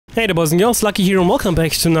Hey there boys and girls, Lucky here and welcome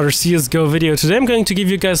back to another CSGO video. Today I'm going to give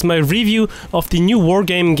you guys my review of the new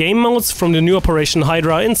wargame game modes from the new Operation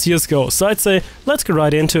Hydra in CSGO. So I'd say, let's get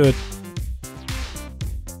right into it.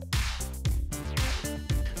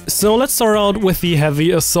 So let's start out with the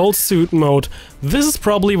heavy assault suit mode. This is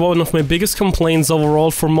probably one of my biggest complaints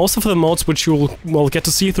overall for most of the modes which you will get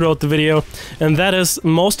to see throughout the video, and that is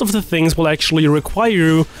most of the things will actually require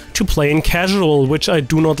you to play in casual, which I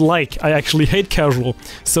do not like. I actually hate casual.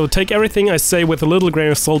 So take everything I say with a little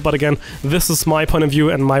grain of salt, but again, this is my point of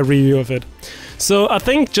view and my review of it. So I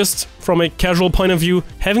think just from a casual point of view,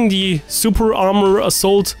 having the super armor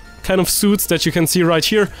assault kind of suits that you can see right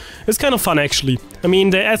here is kind of fun actually. I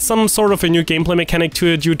mean, they add some sort of a new gameplay mechanic to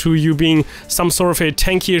it due to you being some sort of a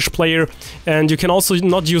tanky-ish player, and you can also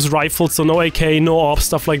not use rifles, so no AK, no AWP,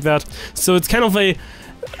 stuff like that. So it's kind of a...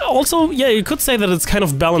 Also, yeah, you could say that it's kind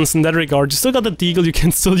of balanced in that regard. You still got the deagle, you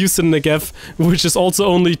can still use it in the GEF, which is also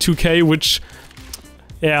only 2k, which...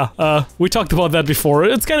 Yeah, we talked about that before.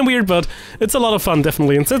 It's kind of weird, but it's a lot of fun,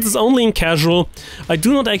 definitely. And since it's only in casual, I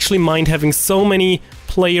do not actually mind having so many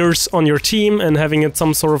players on your team and having it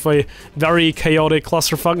some sort of a very chaotic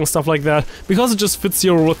clusterfuck and stuff like that, because it just fits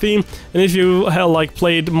your overall theme. And if you like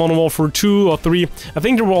played Modern Warfare 2 or 3, I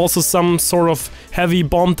think there were also some sort of heavy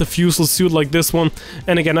bomb defusal suit like this one.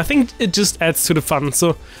 And again, I think it just adds to the fun.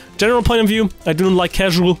 So, general point of view, I do not like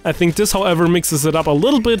casual. I think this, however, mixes it up a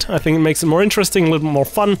little bit. I think it makes it more interesting, a little more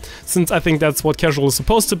fun, since I think that's what casual is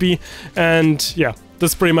supposed to be. And yeah,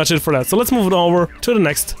 that's pretty much it for that. So let's move it over to the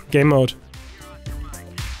next game mode.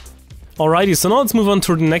 Alrighty, so now let's move on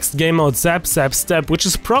to the next game mode, Stab Zap, which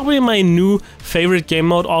is probably my new favorite game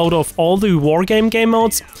mode out of all the wargame game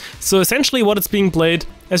modes. So essentially what it's being played,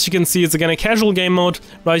 as you can see, it's again a casual game mode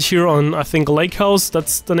right here on, I think, Lake House,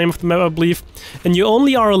 that's the name of the map, I believe. And you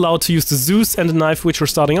only are allowed to use the Zeus and the knife which you're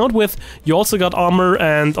starting out with. You also got armor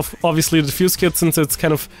and obviously the fuse kit, since it's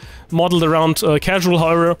kind of modeled around casual.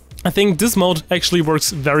 However, I think this mode actually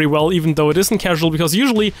works very well, even though it isn't casual, because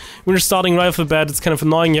usually when you're starting right off the bat, it's kind of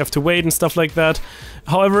annoying, you have to wait and stuff like that.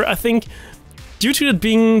 However, I think due to it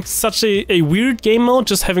being such a weird game mode,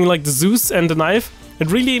 just having like the Zeus and the knife,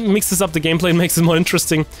 it really mixes up the gameplay and makes it more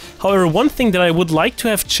interesting. However, one thing that I would like to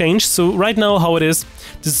have changed, so right now how it is,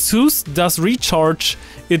 the Zeus does recharge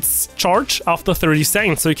its charge after 30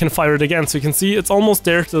 seconds, so you can fire it again. So you can see it's almost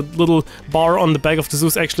there, the little bar on the back of the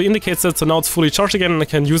Zeus actually indicates it, so now it's fully charged again and I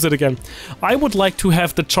can use it again. I would like to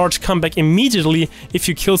have the charge come back immediately if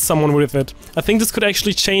you kill someone with it. I think this could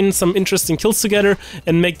actually chain some interesting kills together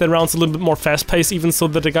and make the rounds a little bit more fast-paced, even so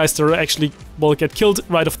that the guys that are actually will get killed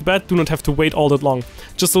right off the bat do not have to wait all that long.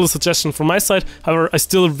 Just a little suggestion from my side, however, I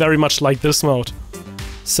still very much like this mode.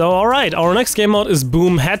 So alright, our next game mode is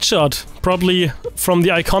Boom Headshot, probably from the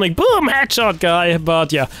iconic Boom Headshot guy,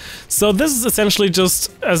 but yeah. So this is essentially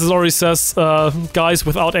just, as it already says, guys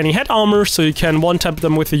without any head armor, so you can one-tap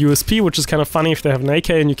them with a USP, which is kind of funny if they have an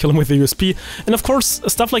AK and you kill them with a USP. And of course,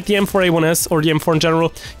 stuff like the M4A1S or the M4 in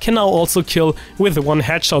general can now also kill with one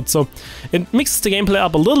headshot, so it mixes the gameplay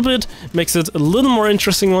up a little bit, makes it a little more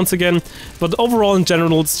interesting once again, but overall in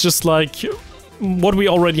general it's just like what we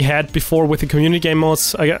already had before with the community game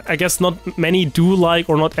modes. I guess not many do like,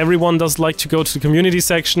 or not everyone does like to go to the community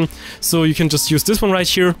section, so you can just use this one right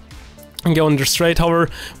here and go under straight. However,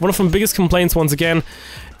 one of my biggest complaints, once again,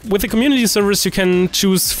 with the community servers you can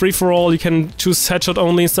choose free-for-all, you can choose headshot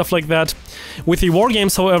only and stuff like that. With the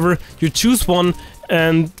wargames, however, you choose one,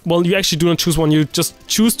 and, well, you actually do not choose one, you just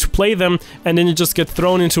choose to play them, and then you just get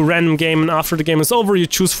thrown into a random game, and after the game is over, you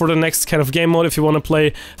choose for the next kind of game mode if you want to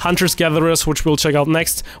play Hunters Gatherers, which we'll check out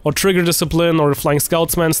next, or Trigger-Discipline, or Flying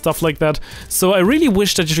Scoutsman, stuff like that. So I really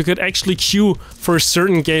wish that you could actually queue for a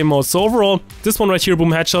certain game mode. So overall, this one right here,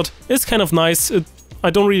 Boom Headshot, is kind of nice. I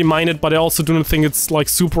don't really mind it, but I also do not think it's like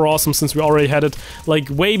super awesome, since we already had it like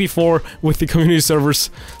way before with the community servers.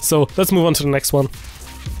 So let's move on to the next one.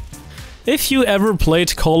 If you ever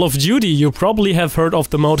played Call of Duty, you probably have heard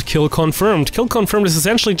of the mode Kill Confirmed. Kill Confirmed is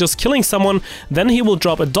essentially just killing someone, then he will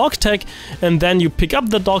drop a dog tag, and then you pick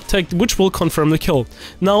up the dog tag, which will confirm the kill.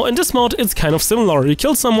 Now, in this mode, it's kind of similar. You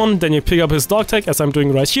kill someone, then you pick up his dog tag, as I'm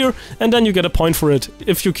doing right here, and then you get a point for it.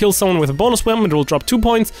 If you kill someone with a bonus weapon, it will drop 2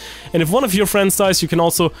 points, and if one of your friends dies, you can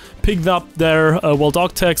also pick up their,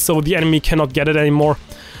 dog tag, so the enemy cannot get it anymore.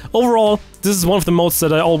 Overall, this is one of the modes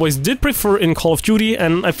that I always did prefer in Call of Duty,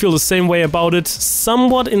 and I feel the same way about it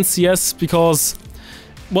somewhat in CS, because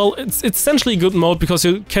well, it's essentially a good mode because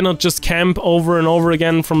you cannot just camp over and over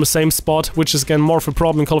again from the same spot, which is again more of a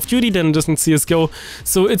problem in Call of Duty than it is in CSGO.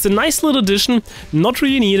 So it's a nice little addition, not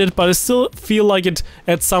really needed, but I still feel like it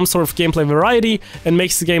adds some sort of gameplay variety and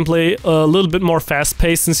makes the gameplay a little bit more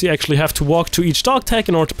fast-paced, since you actually have to walk to each dog tag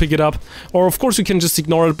in order to pick it up. Or of course you can just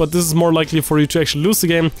ignore it, but this is more likely for you to actually lose the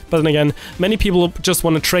game. But then again, many people just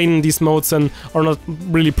want to train in these modes and are not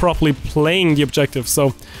really properly playing the objective,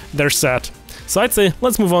 so there's that. So I'd say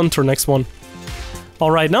let's move on to our next one.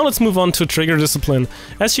 Alright, now let's move on to Trigger-Discipline.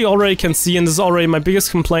 As you already can see, and this is already my biggest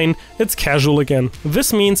complaint, it's casual again.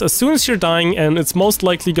 This means as soon as you're dying, and it's most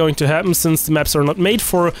likely going to happen since the maps are not made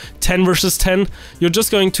for 10 versus 10, you're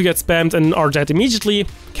just going to get spammed and are dead immediately.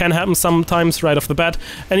 Can happen sometimes right off the bat,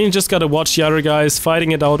 and you just gotta watch the other guys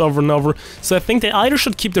fighting it out over and over. So I think they either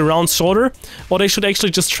should keep the rounds shorter, or they should actually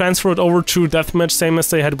just transfer it over to deathmatch, same as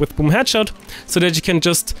they had with Boom Headshot, so that you can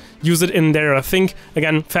just use it in there. I think,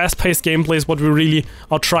 again, fast-paced gameplay is what we really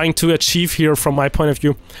are trying to achieve here from my point of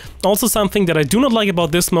view. Also, something that I do not like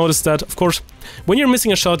about this mode is that, of course, when you're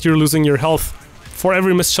missing a shot, you're losing your health. For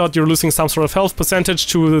every missed shot, you're losing some sort of health percentage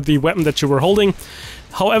to the weapon that you were holding.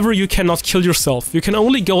 However, you cannot kill yourself. You can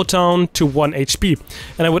only go down to 1 HP.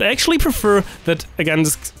 And I would actually prefer that, again,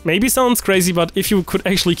 this maybe sounds crazy, but if you could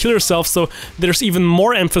actually kill yourself, so there's even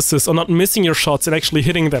more emphasis on not missing your shots and actually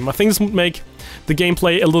hitting them. I think this would make the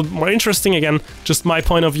gameplay a little more interesting. Again, just my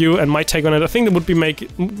point of view and my take on it. I think that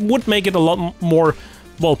would make it a lot more,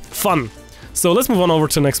 well, fun. So let's move on over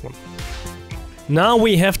to the next one. Now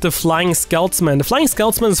we have the Flying Scoutsman. The Flying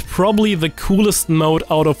Scoutsman is probably the coolest mode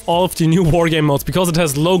out of all of the new wargame modes because it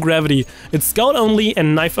has low gravity. It's scout only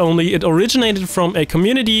and knife only. It originated from a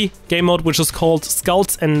community game mode which is called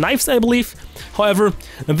Scouts and Knives, I believe. However,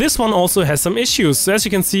 this one also has some issues. So as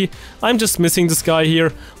you can see, I'm just missing this guy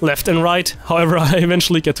here left and right. However, I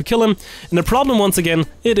eventually get to kill him. And the problem, once again,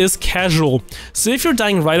 it is casual. So if you're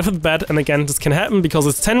dying right off the bat, and again, this can happen because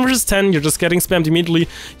it's 10 versus 10, you're just getting spammed immediately,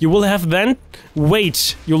 you will have then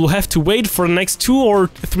wait. You'll have to wait for the next 2 or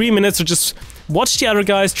 3 minutes to just watch the other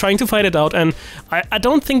guys trying to fight it out, and I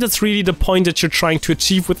don't think that's really the point that you're trying to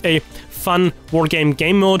achieve with a fun wargame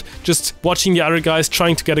game mode, just watching the other guys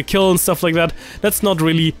trying to get a kill and stuff like that. That's not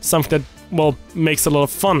really something that, well, makes a lot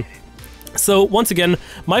of fun. So once again,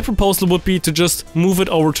 my proposal would be to just move it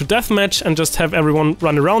over to deathmatch and just have everyone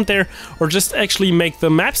run around there, or just actually make the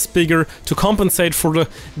maps bigger to compensate for the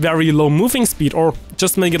very low moving speed, or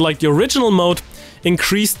just make it like the original mode,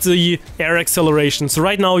 increase the air acceleration. So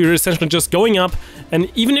right now you're essentially just going up, and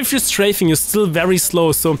even if you're strafing, you're still very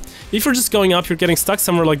slow. So if you're just going up, you're getting stuck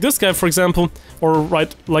somewhere like this guy, for example, or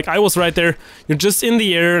right like I was right there. You're just in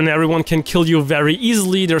the air and everyone can kill you very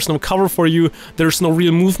easily. There's no cover for you, there's no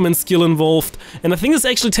real movement skill involved, and I think this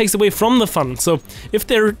actually takes away from the fun. So if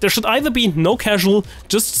there should either be no casual,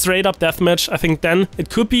 just straight up deathmatch, I think then it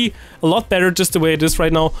could be a lot better just the way it is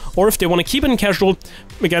right now. Or if they want to keep it in casual,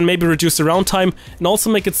 again, maybe reduce the round time and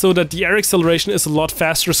also make it so that the air acceleration is a lot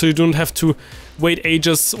faster, so you don't have to wait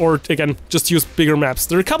ages, or again, just use bigger maps.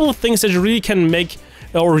 There are a couple of things that you really can make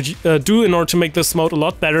or do in order to make this mode a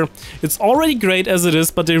lot better. It's already great as it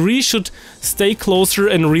is, but they really should stay closer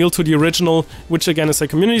and real to the original, which again is a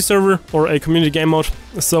community server or a community game mode.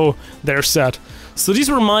 So there's that. So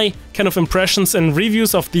these were my kind of impressions and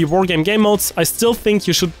reviews of the wargame game modes. I still think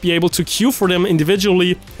you should be able to queue for them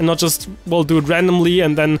individually and not just, well, do it randomly,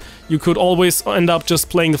 and then you could always end up just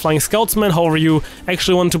playing the Flying Scoutsman. However, you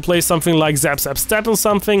actually want to play something like Stab Zap, Stab or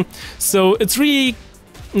something. So it's really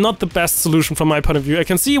not the best solution from my point of view. I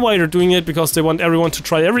can see why they're doing it, because they want everyone to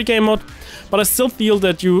try every game mode, but I still feel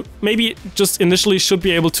that you maybe just initially should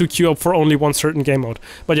be able to queue up for only one certain game mode.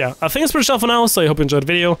 But yeah, I think it's pretty much all for now, so I hope you enjoyed the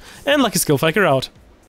video, and luckySkillFaker out.